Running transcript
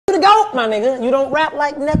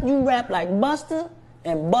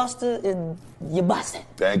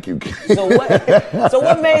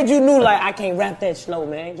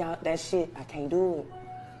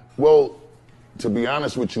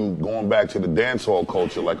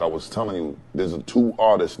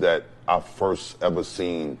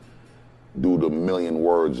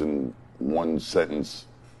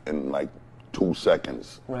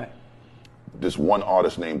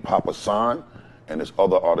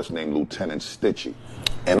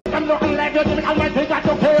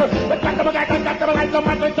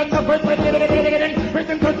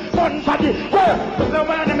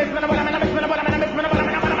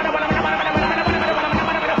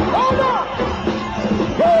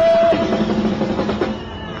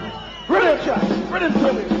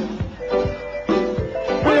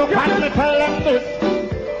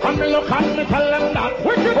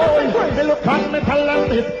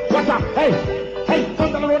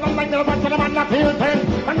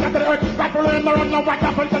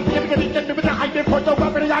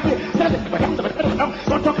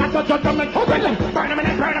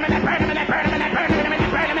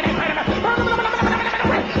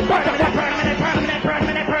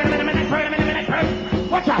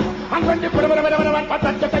Watch out. And when you put them in the one, but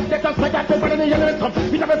that's just like that, people in the yellow income.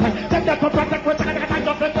 You never say, take that to protect with the kind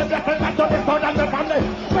of the family.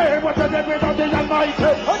 Hey, what the devil without the Almighty?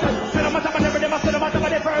 Cinema, every must have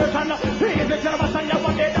a person. He is the cinema, son, you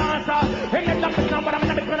want the dancer. And then that's the number of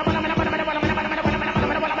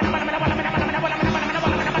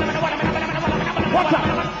watch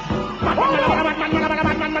out.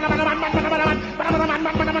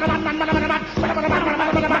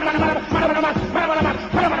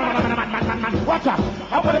 Watch out!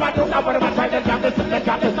 I put him out, I put him outside the job, this,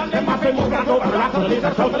 and the must be moving over, I can leave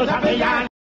the social champion.